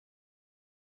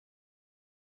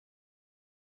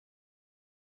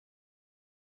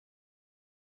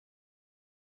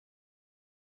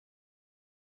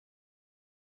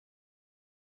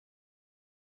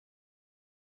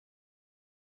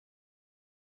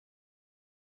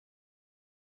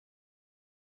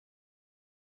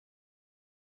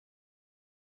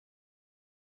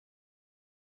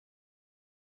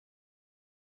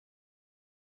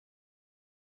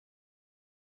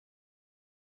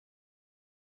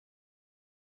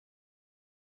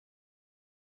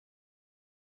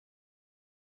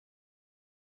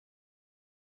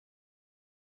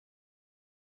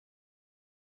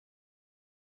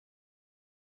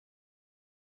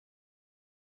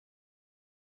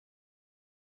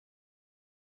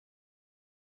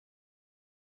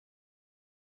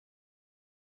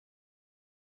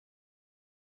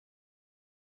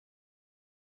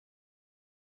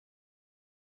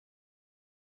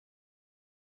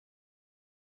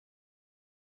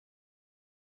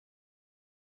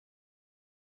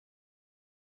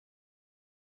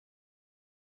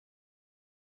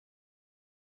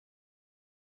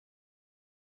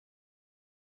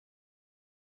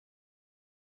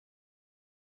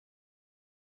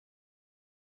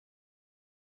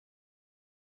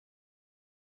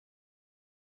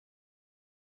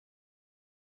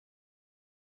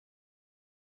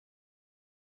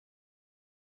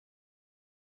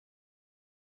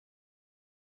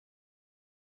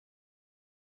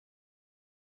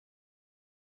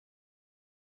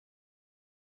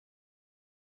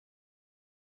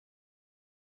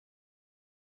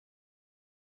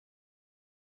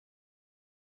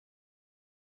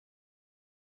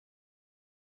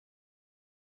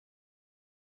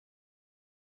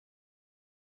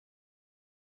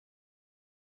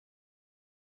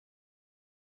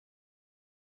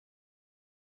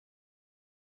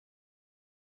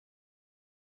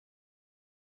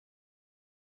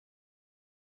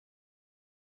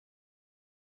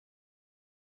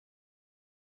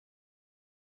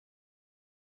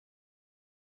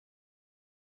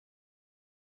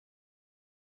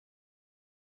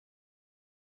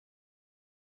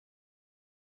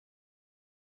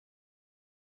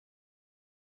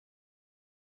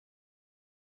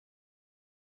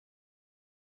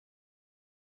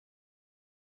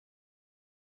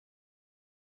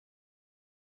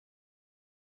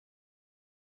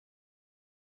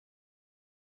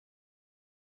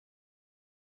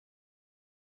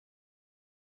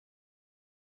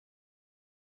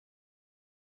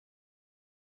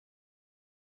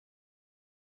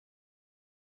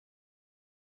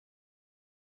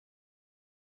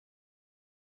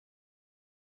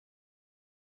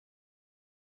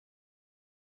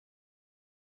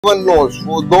everyone knows,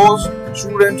 for those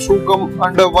students who come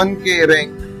under 1K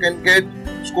rank can get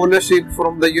scholarship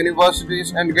from the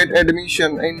universities and get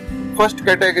admission in first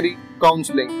category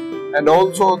counseling, and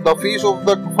also the fees of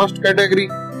the first category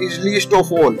is least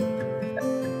of all,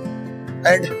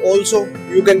 and also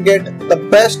you can get the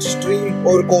best stream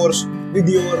or course with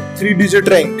your 3-digit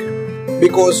rank,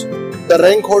 because the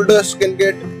rank holders can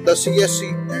get the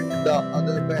CSC and the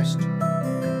other best.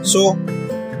 So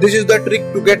this is the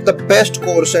trick to get the best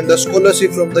course and the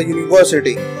scholarship from the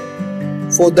university.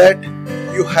 For that,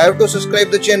 you have to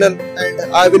subscribe the channel,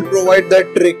 and I will provide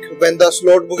that trick when the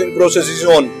slot booking process is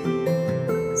on.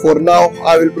 For now,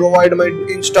 I will provide my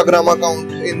Instagram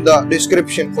account in the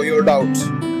description for your doubts.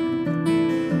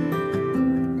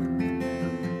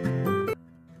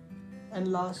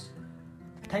 And last,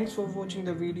 thanks for watching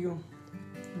the video.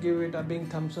 Give it a big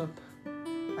thumbs up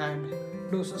and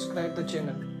do subscribe the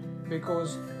channel,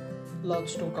 because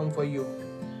lots to come for you.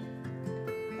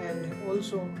 And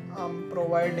also I'm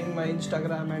providing my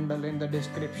Instagram handle in the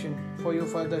description for your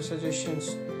further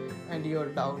suggestions and your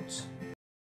doubts.